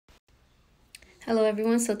Hello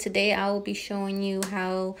everyone, so today I will be showing you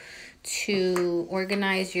how to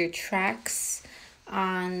organize your tracks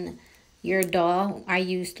on your DAW. I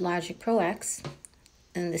used Logic Pro X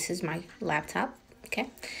and this is my laptop, okay?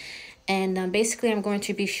 And basically I'm going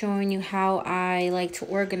to be showing you how I like to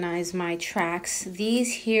organize my tracks.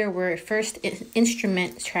 These here were first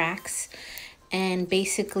instrument tracks, and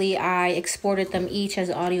basically I exported them each as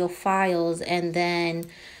audio files and then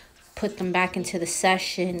put them back into the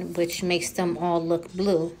session, which makes them all look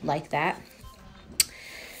blue like that.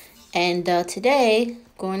 And today I'm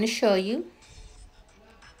going to show you,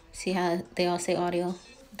 see how they all say audio?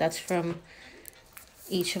 That's from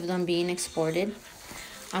each of them being exported.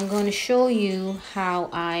 I'm going to show you how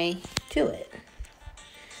I do it.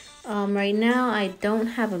 Right now I don't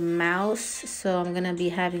have a mouse, so I'm gonna be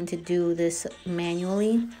having to do this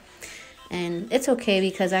manually. And it's okay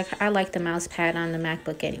because I like the mouse pad on the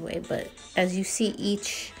MacBook anyway, but as you see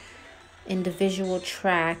each individual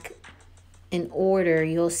track in order,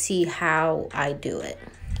 you'll see how I do it.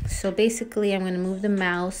 So basically I'm going to move the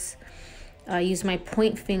mouse, use my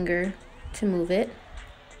point finger to move it.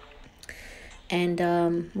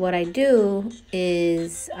 And what I do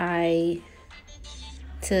is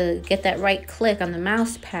to get that right click on the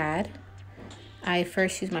mouse pad, I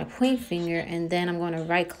first use my point finger, and then I'm going to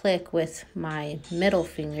right click with my middle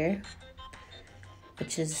finger,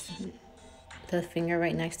 which is the finger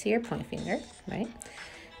right next to your point finger, right?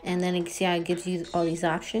 And then you can see how it gives you all these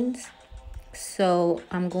options. So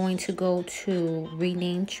I'm going to go to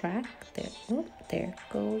rename track. There, oh, there it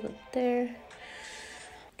goes up there.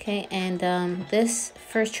 Okay, and this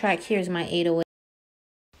first track here is my 808.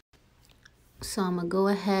 So I'm gonna go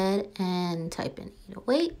ahead and type in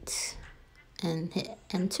 808 and hit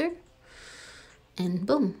enter, and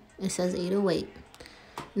boom, it says 808.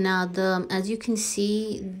 Now as you can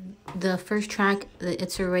see, the first track,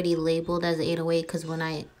 it's already labeled as 808 because when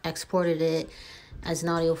I exported it as an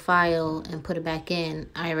audio file and put it back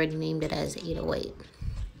in, I already named it as 808.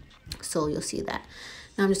 So you'll see that.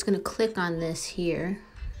 Now I'm just going to click on this here,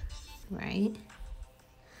 right?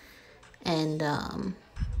 And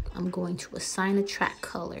I'm going to assign a track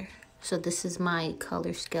color. So this is my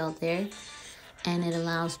color scale there, and it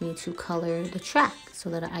allows me to color the track so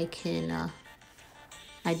that I can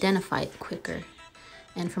identify it quicker.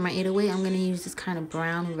 And for my 808, I'm going to use this kind of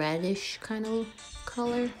brown reddish kind of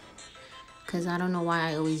color, because I don't know why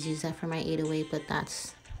I always use that for my 808, but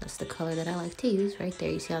that's the color that I like to use right there.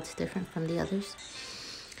 You see how it's different from the others.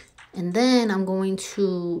 And then I'm going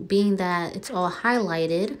to, being that it's all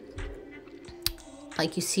highlighted,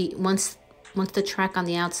 like you see, once the track on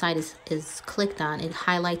the outside is clicked on, it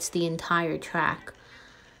highlights the entire track.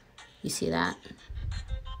 You see that?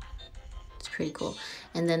 It's pretty cool.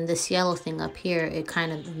 And then this yellow thing up here, it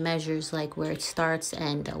kind of measures like where it starts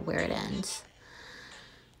and where it ends.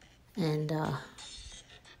 And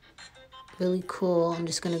really cool. I'm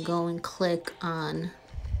just gonna go and click on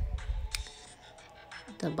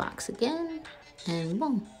the box again, and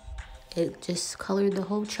boom, it just colored the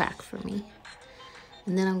whole track for me.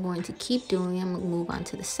 And then I'm going to keep doing it. I'm gonna move on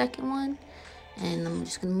to the second one, and I'm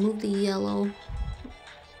just gonna move the yellow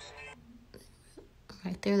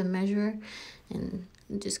right there, the measurer, and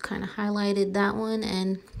just kind of highlighted that one.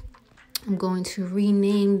 And I'm going to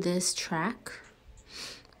rename this track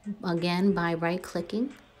again by right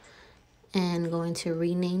clicking and going to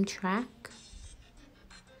rename track.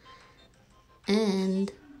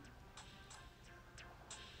 And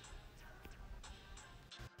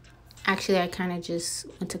actually I kind of just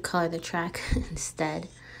went to color the track instead,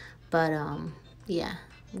 but yeah,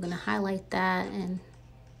 I'm gonna highlight that, and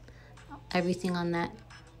everything on that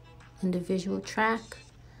individual track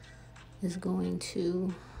is going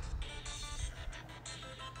to,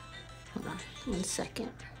 hold on 1 second,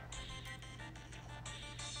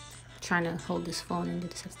 I'm trying to hold this phone and do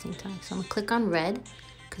this at the same time. So I'm gonna click on red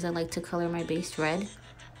because I like to color my base red.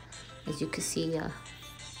 As you can see, here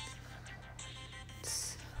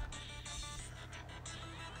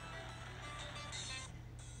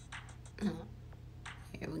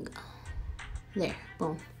we go. There,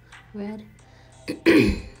 boom, red.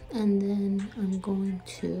 And then I'm going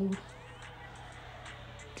to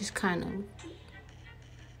just kind of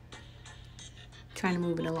trying to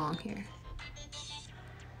move it along here.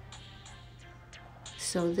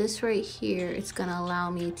 So this right here, it's gonna allow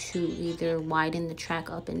me to either widen the track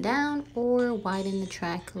up and down or widen the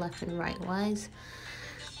track left and right wise.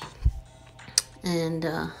 And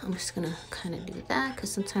I'm just gonna kind of do that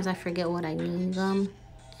because sometimes I forget what I name them.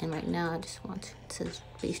 And right now I just want it says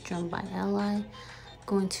bass drum by L.I.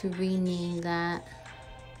 Going to rename that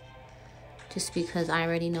just because I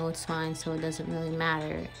already know it's mine, so it doesn't really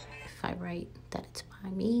matter if I write that it's by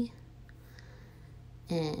me.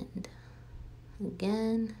 And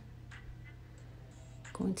again,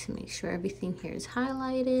 going to make sure everything here is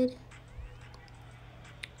highlighted.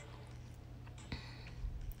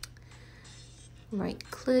 Right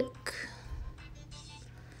click.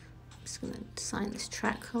 I'm just gonna assign this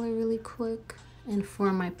track color really quick. And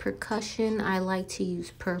for my percussion, I like to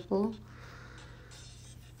use purple.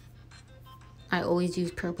 I always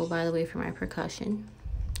use purple, by the way, for my percussion.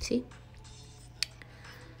 See?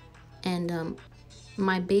 And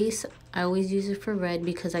my bass, I always use it for red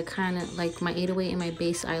because I kind of like my 808 and my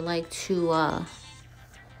bass. I like to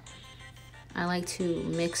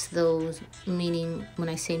mix those, meaning when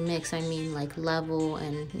I say mix, I mean like level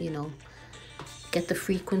and, you know, get the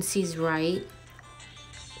frequencies right,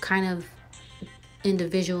 kind of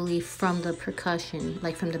individually from the percussion,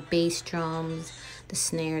 like from the bass drums, the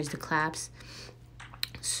snares, the claps.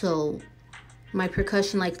 So my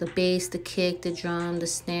percussion, like the bass, the kick, the drum, the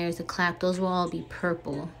snares, the clap, those will all be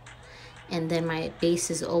purple. And then my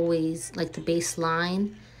bass is always, like the bass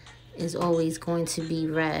line is always going to be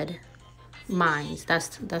red. Mine's,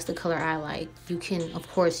 that's the color I like. You can, of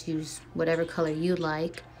course, use whatever color you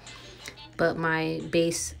like, but my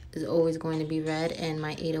bass is always going to be red, and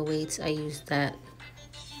my 808s, I use that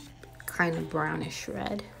kind of brownish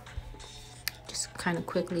red. Just kind of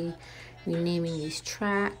quickly renaming these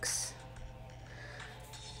tracks.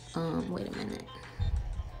 Wait a minute.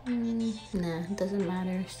 Nah, it doesn't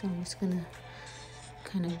matter, so I'm just gonna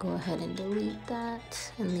kind of go ahead and delete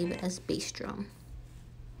that and leave it as bass drum.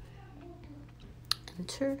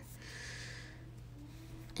 Enter.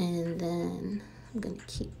 And then I'm gonna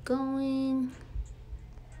keep going.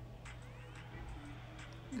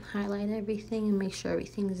 Highlight everything and make sure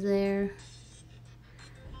everything's there.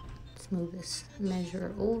 Let's move this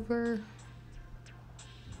measure over.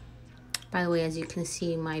 By the way, as you can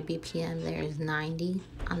see, my BPM there is 90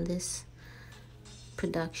 on this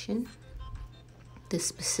production. This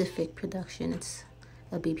specific production, it's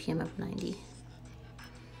a BPM of 90.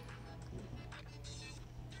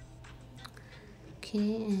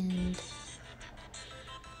 Okay, and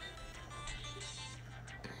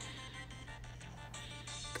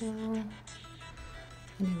go. I'm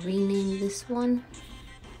gonna rename this one.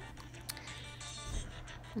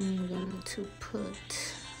 I'm going to put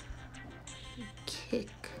kick,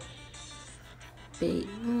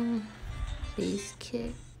 bass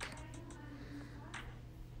kick.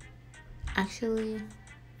 Actually,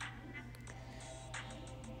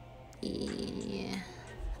 yeah,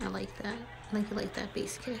 I like that. I like that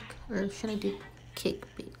bass kick. Or should I do kick?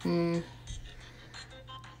 Don't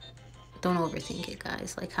overthink it,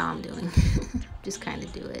 guys. Like how I'm doing. Just kind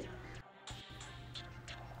of do it.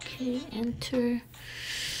 Okay, enter.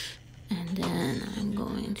 And then I'm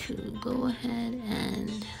going to go ahead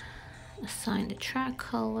and assign the track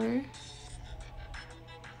color.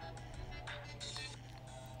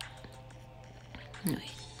 Wait,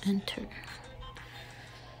 enter.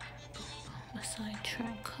 Assign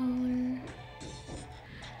track color. And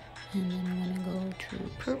then I'm gonna go to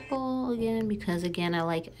purple again, because again, I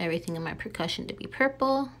like everything in my percussion to be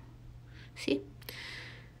purple. See?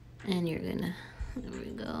 And you're gonna, there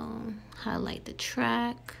we go, highlight the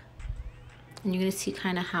track. And you're gonna see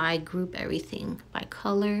kind of how I group everything by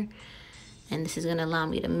color. And this is gonna allow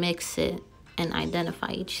me to mix it and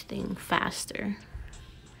identify each thing faster.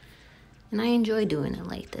 And I enjoy doing it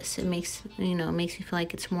like this. It makes, you know, it makes me feel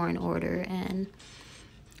like it's more in order and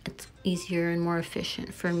it's easier and more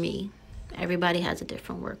efficient for me. Everybody has a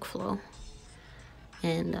different workflow.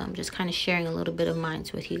 And I'm just kind of sharing a little bit of mine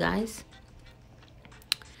with you guys.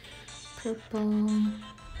 Purple.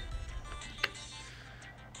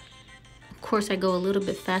 Of course, I go a little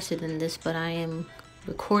bit faster than this, but I am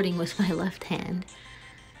recording with my left hand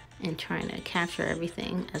and trying to capture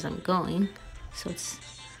everything as I'm going. So it's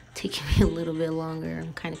taking me a little bit longer.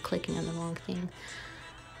 I'm kind of clicking on the wrong thing,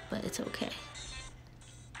 but it's okay.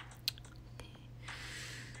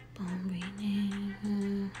 Boom,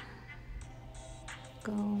 rename.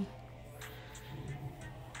 Go.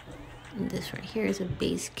 And this right here is a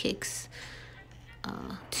bass kicks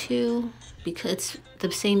 2, because it's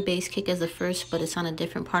the same bass kick as the first, but it's on a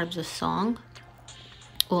different part of the song,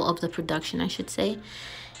 well, of the production, I should say.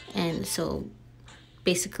 And so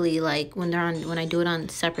basically, like when I do it on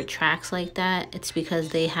separate tracks like that, it's because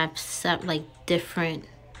they have like different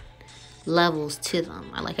levels to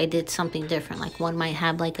them. I did something different. Like one might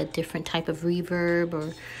have like a different type of reverb,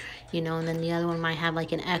 or you know, and then the other one might have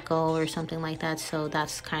like an echo or something like that. So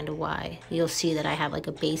that's kind of why you'll see that I have like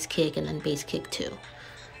a bass kick and then bass kick 2.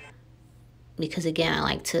 Because again, I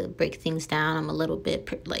like to break things down. I'm a little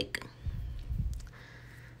bit like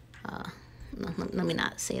let me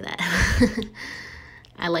not say that.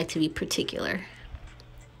 I like to be particular.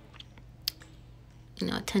 You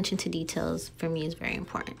know, attention to details for me is very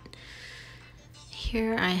important.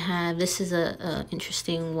 Here I have, this is a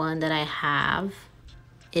interesting one that I have.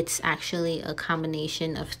 It's actually a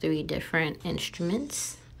combination of 3 different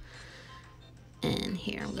instruments. And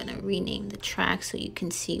here I'm gonna rename the track so you can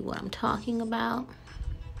see what I'm talking about.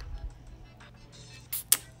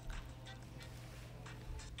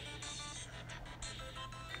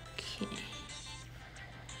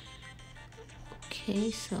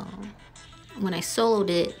 Okay, so when I soloed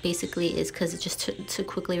it, basically is because it just to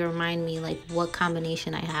quickly remind me like what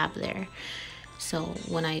combination I have there. So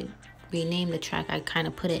when I rename the track, I kind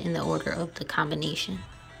of put it in the order of the combination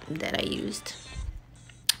that I used.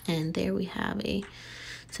 And there we have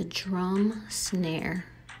it's a drum, snare,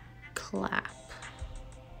 clap.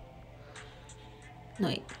 No,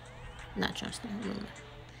 wait, not drum, snare,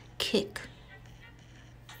 kick.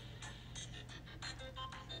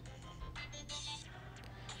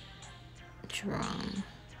 Drum,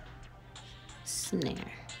 snare.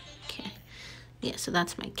 Okay, yeah, so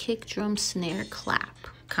that's my kick, drum, snare, clap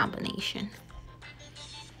combination.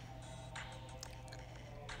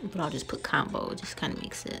 But I'll just put combo, it just kind of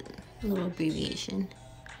makes it a little abbreviation.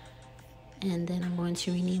 And then I'm going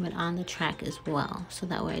to rename it on the track as well, so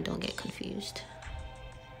that way I don't get confused.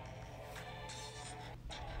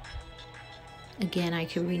 Again, I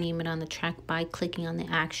can rename it on the track by clicking on the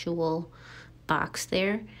actual box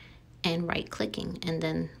there and right clicking, and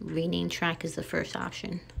then rename track is the first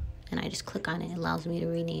option. And I just click on it, it allows me to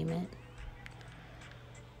rename it.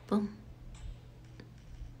 Boom.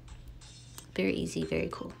 Very easy, very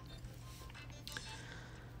cool.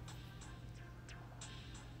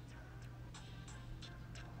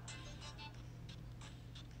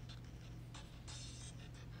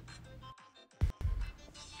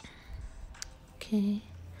 Okay,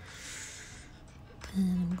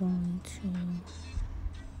 then I'm going to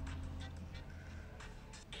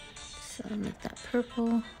make that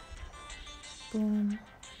purple. Boom.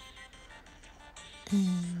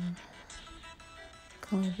 And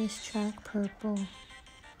color this track purple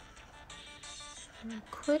real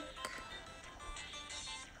quick.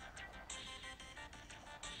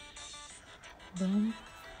 Boom.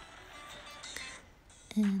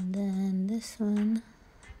 And then this one,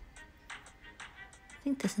 I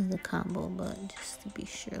think this is the combo, but just to be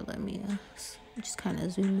sure, let me just kind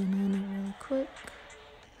of zoom in on it really quick.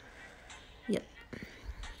 Yep.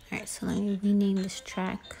 All right, so let me rename this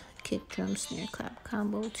track kick, drum, snare, clap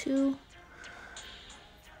combo 2.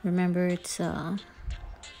 Remember, it's a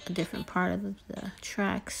different part of the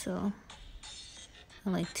track, so I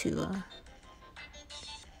like to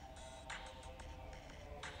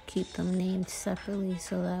keep them named separately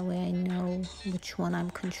so that way I know which one I'm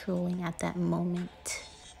controlling at that moment.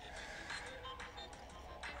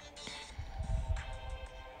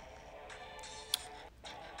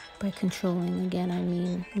 By controlling, again, I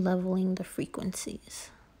mean leveling the frequencies.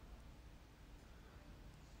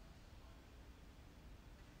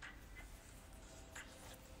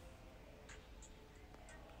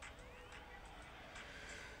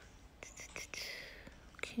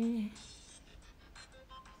 Okay.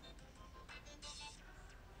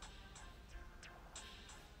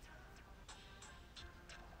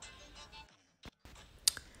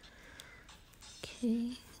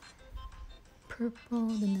 Okay. Purple,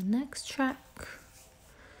 then the next track.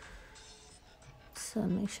 So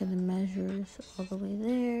make sure the measure is all the way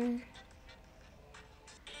there.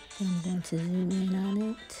 Then I'm going to zoom in on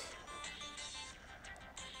it.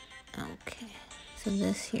 Okay, so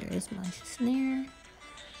this here is my snare.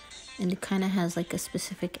 And it kind of has like a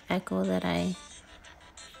specific echo that I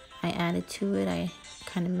added to it. I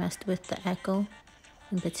kind of messed with the echo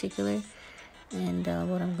in particular. And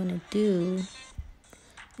what I'm going to do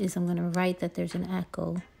is I'm going to write that there's an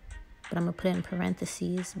echo, but I'm going to put it in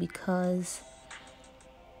parentheses because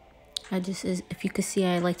if you could see,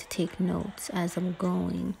 I like to take notes as I'm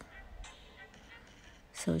going.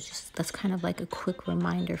 So it's just, that's kind of like a quick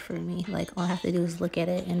reminder for me. Like all I have to do is look at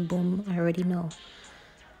it and boom, I already know.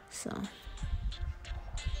 So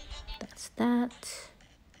that's that.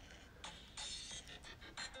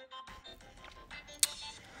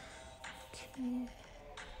 Okay.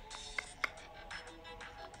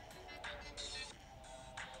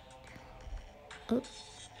 Oh,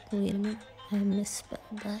 wait a minute, I misspelled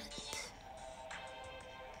that.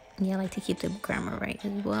 Yeah, I like to keep the grammar right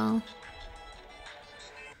as well.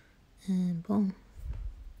 And boom,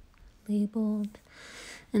 labeled,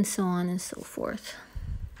 and so on and so forth.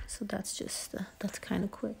 So that's just, that's kind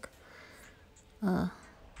of quick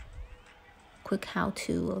quick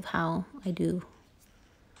how-to of how I do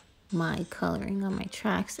my coloring on my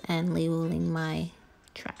tracks and labeling my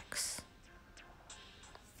tracks.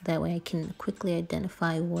 That way I can quickly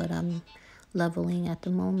identify what I'm leveling at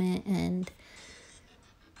the moment, and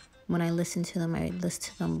when I listen to them, I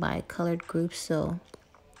listen to them by colored groups. So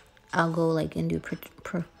I'll go like and do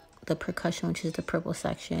the percussion, which is the purple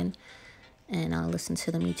section, and I'll listen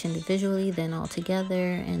to them each individually, then all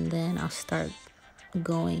together, and then I'll start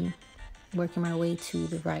working my way to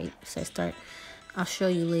the right. So I'll show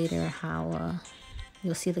you later how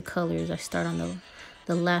you'll see the colors. I start on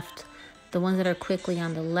the left. The ones that are quickly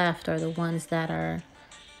on the left are the ones that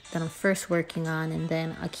I'm first working on, and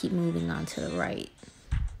then I keep moving on to the right.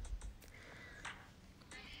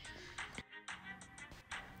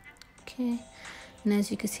 Okay, and as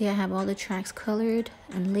you can see, I have all the tracks colored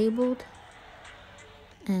and labeled,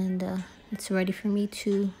 and it's ready for me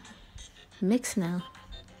to mix now.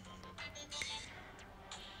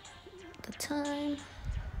 The time,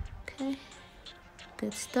 okay,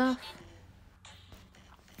 good stuff.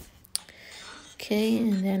 Okay,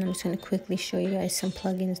 and then I'm just going to quickly show you guys some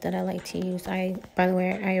plugins that I like to use. By the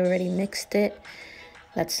way, I already mixed it.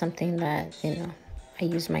 That's something that, I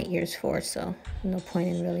use my ears for, so no point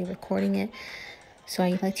in really recording it. So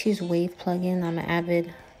I like to use Wave plugin. I'm an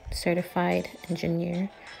Avid certified engineer,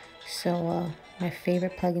 so my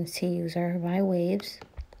favorite plugins to use are by Waves.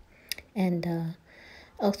 And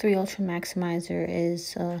L3 Ultra Maximizer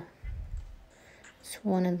is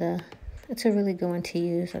it's a really good one to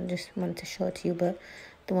use. I just wanted to show it to you, but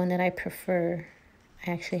the one that I prefer,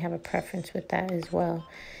 I actually have a preference with that as well,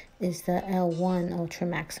 is the L1 Ultra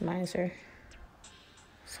Maximizer.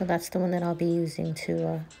 So that's the one that I'll be using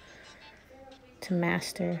to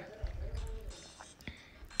master.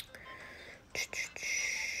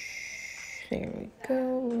 There we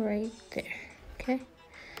go, right there. Okay.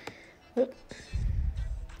 Oop.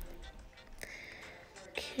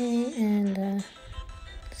 Okay, and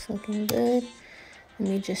it's looking good. Let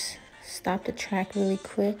me just stop the track really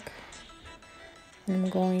quick. I'm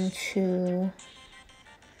going to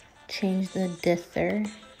change the dither.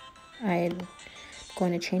 I'm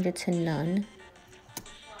going to change it to none.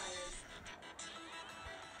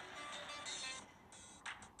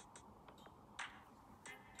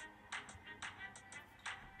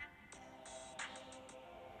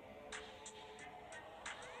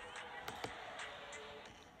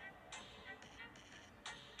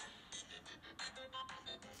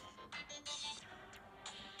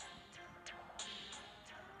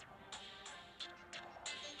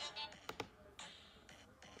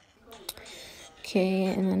 Okay,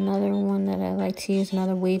 and another one that I like to use,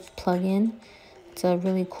 another Wave plugin. It's a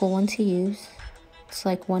really cool one to use. It's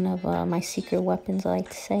like one of my secret weapons, I like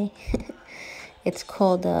to say. It's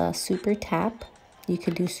called Super Tap. You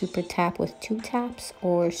could do Super Tap with 2 taps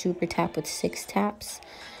or Super Tap with 6 taps.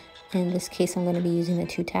 In this case, I'm going to be using the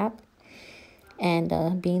 2 tap.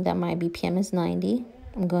 And being that my BPM is 90,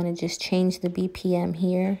 I'm going to just change the BPM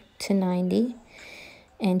here to 90.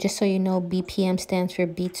 And just so you know, BPM stands for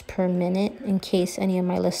beats per minute, in case any of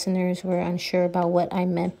my listeners were unsure about what I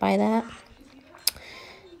meant by that.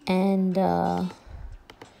 And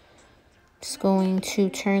just going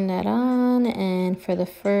to turn that on. And for that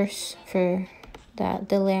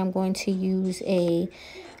delay, I'm going to use a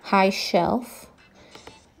high shelf.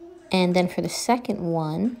 And then for the second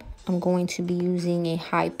one, I'm going to be using a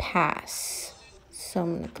high pass. So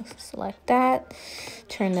I'm going to select that,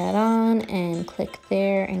 turn that on, and click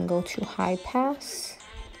there and go to high pass.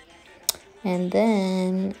 And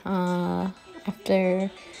then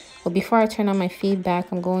before I turn on my feedback,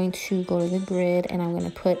 I'm going to go to the grid and I'm going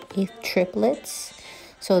to put 8 triplets.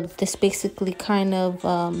 So this basically kind of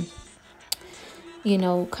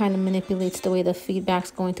manipulates the way the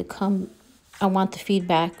feedback's going to come. I want the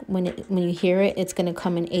feedback when you hear it, it's going to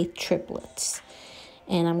come in 8 triplets.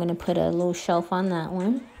 And I'm going to put a low shelf on that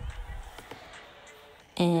one.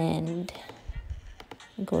 And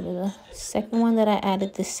go to the second one that I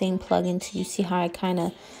added the same plugin to. You see how I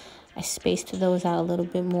spaced those out a little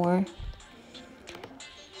bit more.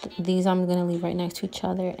 These I'm going to leave right next to each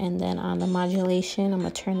other. And then on the modulation, I'm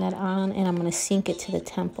going to turn that on and I'm going to sync it to the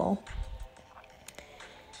tempo.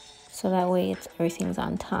 So that way everything's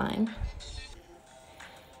on time.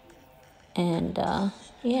 And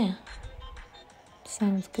yeah.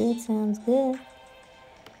 Sounds good, sounds good.